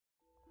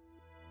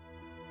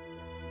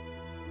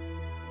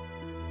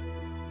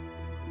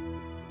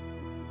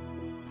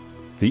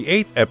The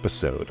 8th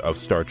episode of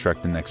Star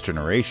Trek The Next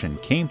Generation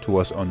came to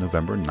us on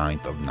November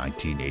 9th of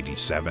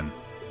 1987.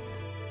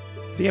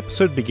 The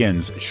episode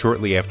begins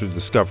shortly after the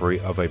discovery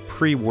of a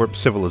pre-warp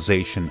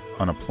civilization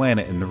on a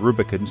planet in the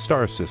Rubicon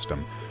star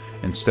system.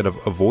 Instead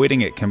of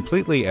avoiding it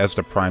completely as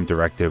the Prime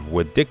Directive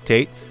would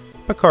dictate,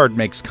 Picard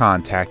makes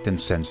contact and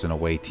sends an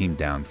away team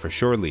down for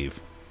shore leave.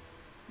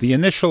 The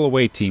initial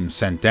away team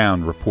sent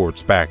down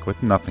reports back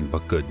with nothing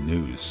but good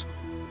news.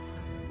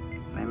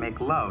 They make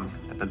love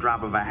at the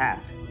drop of a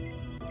hat.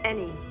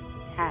 Any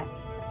hat.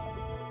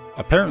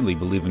 Apparently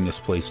believing this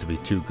place to be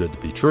too good to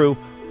be true,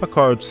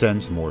 Picard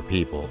sends more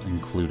people,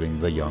 including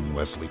the young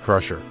Wesley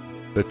Crusher.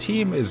 The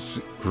team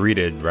is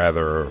greeted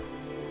rather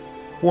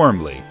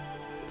warmly,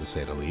 to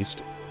say the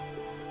least.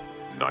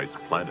 Nice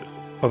planet.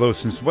 Although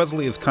since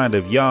Wesley is kind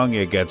of young,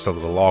 it gets a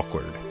little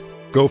awkward.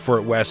 Go for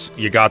it, Wes,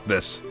 you got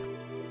this.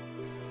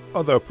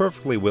 Although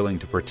perfectly willing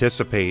to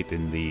participate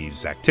in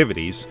these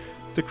activities,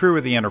 the crew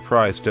of the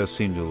Enterprise does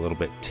seem a little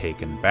bit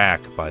taken back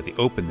by the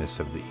openness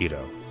of the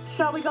Edo.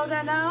 Shall we go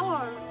there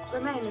now or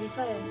remain and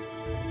play?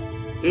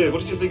 Yeah,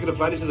 what did you think of the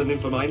planet of the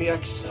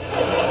nymphomaniacs?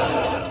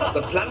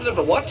 The planet of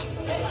the what?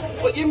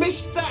 What, you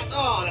missed that?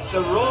 Oh, that's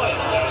a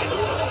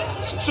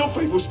riot. Some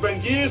people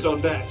spend years on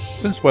that.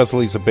 Since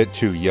Wesley's a bit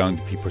too young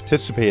to be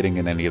participating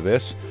in any of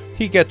this,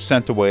 he gets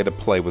sent away to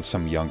play with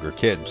some younger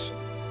kids.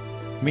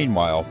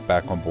 Meanwhile,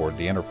 back on board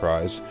the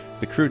Enterprise,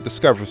 the crew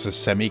discovers a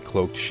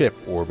semi-cloaked ship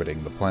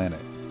orbiting the planet.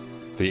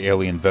 The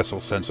alien vessel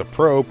sends a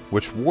probe,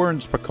 which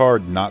warns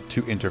Picard not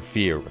to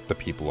interfere with the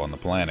people on the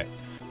planet.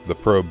 The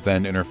probe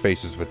then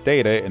interfaces with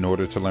Data in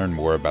order to learn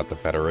more about the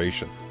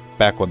Federation.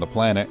 Back on the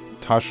planet,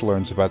 Tosh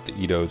learns about the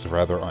Edo's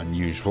rather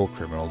unusual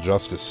criminal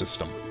justice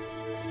system.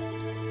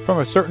 From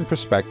a certain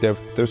perspective,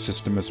 their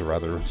system is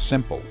rather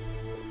simple.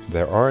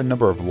 There are a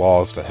number of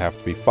laws that have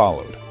to be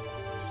followed,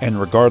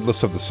 and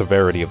regardless of the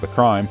severity of the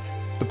crime,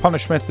 the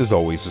punishment is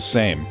always the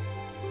same: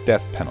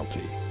 death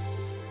penalty.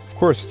 Of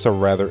course, it's a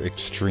rather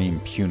extreme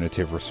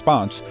punitive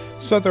response,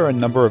 so there are a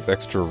number of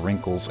extra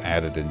wrinkles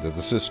added into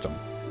the system.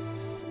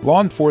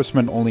 Law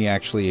enforcement only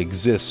actually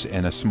exists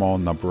in a small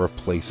number of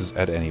places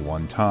at any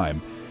one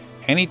time.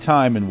 Any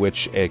time in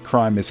which a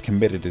crime is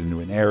committed in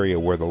an area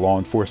where the law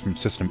enforcement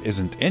system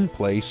isn't in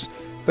place,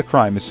 the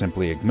crime is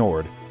simply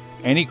ignored.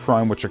 Any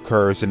crime which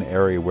occurs in an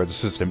area where the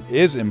system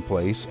is in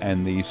place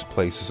and these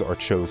places are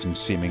chosen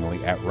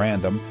seemingly at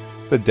random,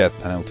 the death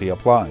penalty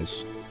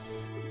applies.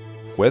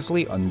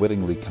 Wesley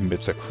unwittingly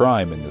commits a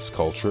crime in this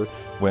culture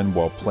when,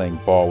 while playing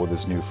ball with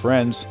his new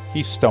friends,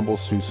 he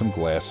stumbles through some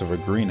glass of a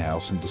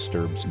greenhouse and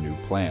disturbs new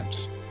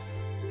plants.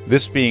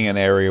 This being an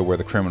area where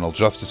the criminal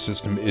justice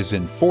system is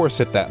in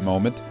force at that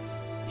moment,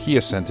 he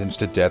is sentenced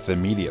to death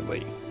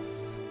immediately.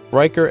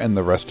 Riker and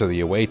the rest of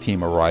the away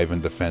team arrive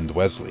and defend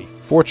Wesley.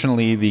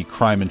 Fortunately, the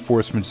crime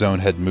enforcement zone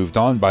had moved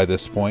on by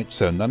this point,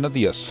 so none of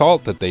the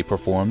assault that they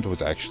performed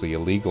was actually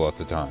illegal at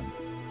the time.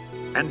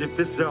 And if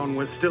this zone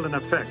was still in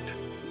effect,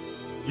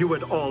 you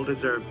would all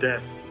deserve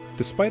death.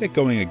 Despite it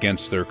going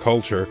against their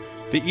culture,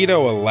 the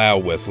Edo allow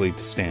Wesley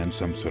to stand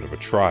some sort of a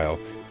trial,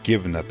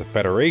 given that the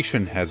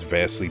Federation has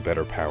vastly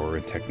better power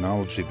and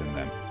technology than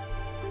them.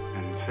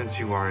 And since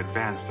you are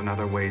advanced in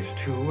other ways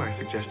too, I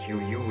suggest you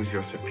use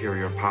your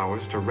superior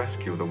powers to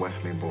rescue the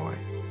Wesley boy.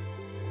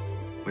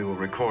 We will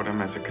record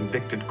him as a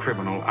convicted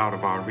criminal out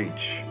of our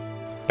reach.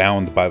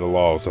 Bound by the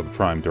laws of the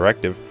Prime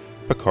Directive,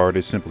 Picard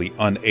is simply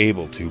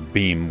unable to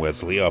beam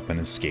Wesley up and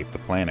escape the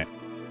planet.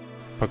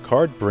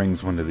 Picard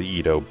brings one of the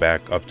Edo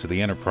back up to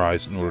the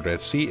Enterprise in order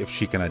to see if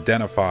she can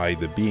identify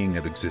the being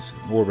that exists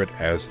in orbit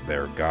as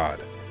their god.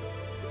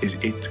 Is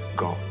it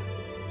God?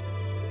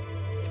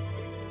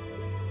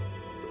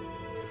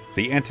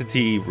 The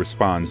entity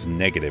responds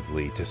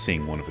negatively to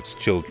seeing one of its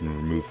children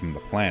removed from the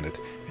planet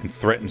and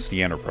threatens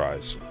the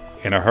Enterprise.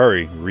 In a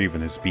hurry,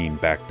 Revan is beamed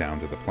back down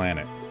to the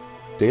planet.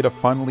 Data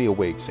finally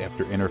awakes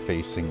after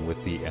interfacing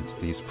with the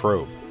entity's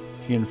probe.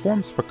 He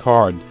informs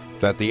Picard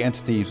that the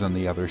entities on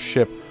the other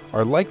ship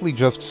are likely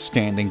just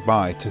standing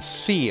by to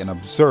see and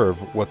observe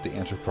what the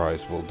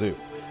Enterprise will do,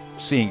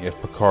 seeing if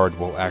Picard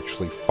will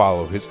actually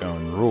follow his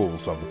own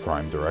rules of the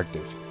Prime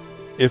Directive.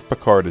 If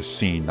Picard is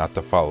seen not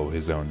to follow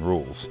his own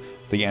rules,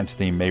 the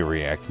entity may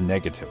react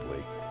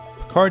negatively.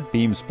 Picard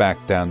beams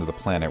back down to the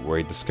planet where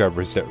he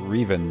discovers that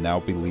Revan now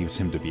believes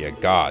him to be a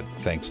god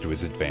thanks to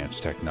his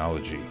advanced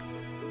technology.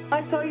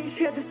 I saw you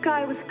share the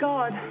sky with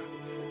God.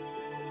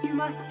 You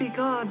must be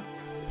gods.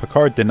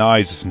 Picard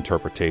denies this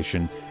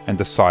interpretation and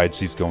decides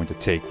he's going to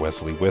take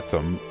Wesley with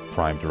him,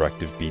 Prime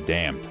Directive be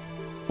damned.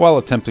 While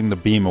attempting to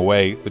beam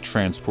away, the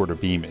transporter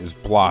beam is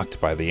blocked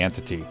by the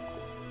entity.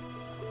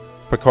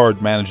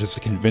 Picard manages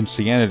to convince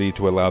the entity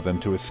to allow them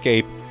to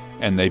escape,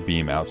 and they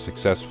beam out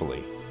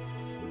successfully.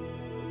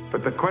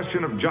 But the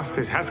question of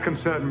justice has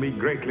concerned me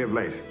greatly of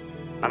late.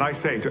 And I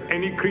say to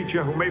any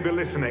creature who may be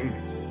listening,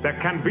 there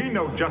can be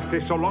no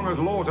justice so long as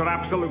laws are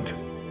absolute.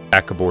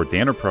 Back aboard the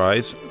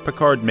Enterprise,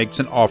 Picard makes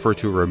an offer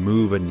to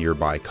remove a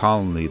nearby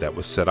colony that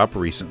was set up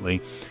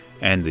recently,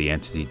 and the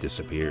entity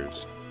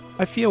disappears.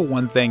 I feel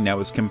one thing that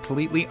was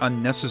completely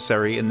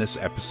unnecessary in this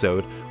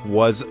episode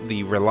was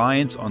the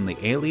reliance on the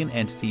alien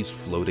entities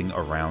floating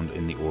around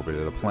in the orbit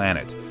of the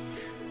planet.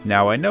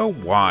 Now, I know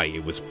why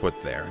it was put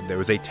there. There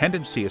was a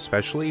tendency,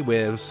 especially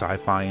with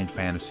sci-fi and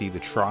fantasy, to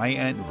try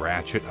and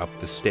ratchet up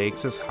the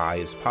stakes as high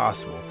as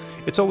possible.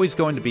 It's always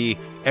going to be,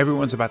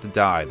 everyone's about to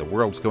die, the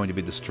world's going to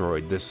be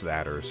destroyed, this,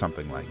 that, or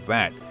something like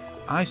that.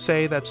 I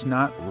say that's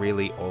not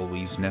really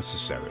always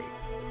necessary.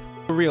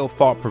 The real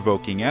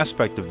thought-provoking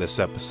aspect of this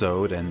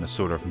episode, and the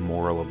sort of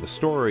moral of the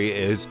story,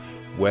 is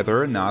whether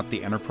or not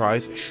the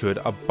Enterprise should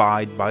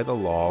abide by the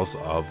laws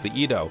of the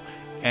Edo,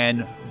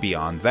 and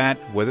beyond that,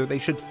 whether they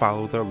should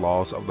follow the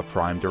laws of the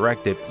Prime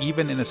Directive,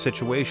 even in a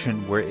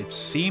situation where it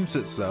seems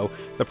as though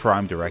the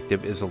Prime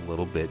Directive is a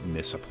little bit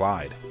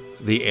misapplied.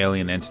 The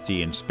alien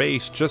entity in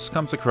space just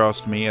comes across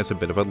to me as a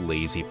bit of a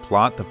lazy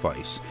plot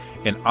device,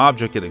 an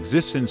object that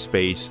exists in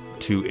space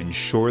to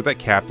ensure that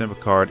Captain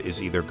Picard is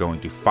either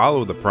going to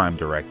follow the Prime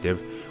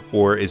Directive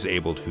or is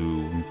able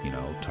to,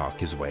 talk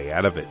his way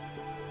out of it.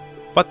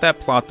 But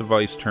that plot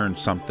device turned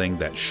something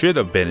that should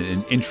have been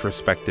an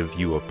introspective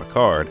view of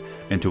Picard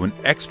into an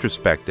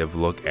extrospective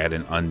look at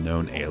an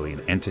unknown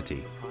alien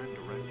entity.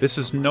 This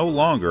is no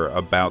longer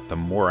about the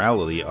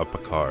morality of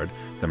Picard,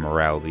 the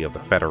morality of the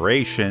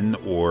Federation,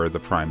 or the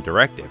Prime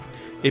Directive.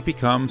 It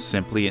becomes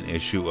simply an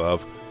issue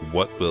of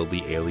what will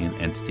the alien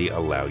entity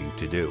allow you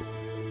to do.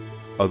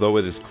 Although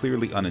it is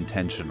clearly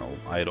unintentional,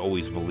 I had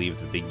always believed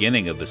the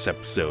beginning of this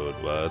episode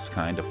was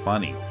kind of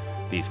funny.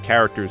 These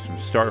characters from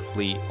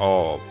Starfleet,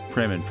 all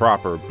prim and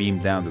proper,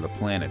 beamed down to the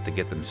planet to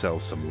get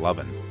themselves some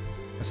lovin'.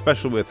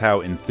 Especially with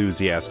how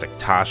enthusiastic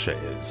Tasha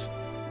is.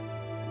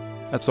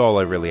 That's all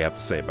I really have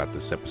to say about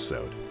this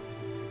episode.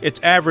 It's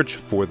average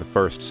for the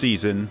first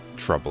season,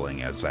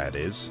 troubling as that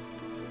is,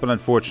 but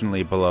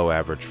unfortunately below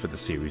average for the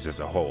series as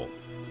a whole.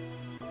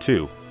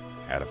 2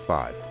 out of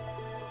 5.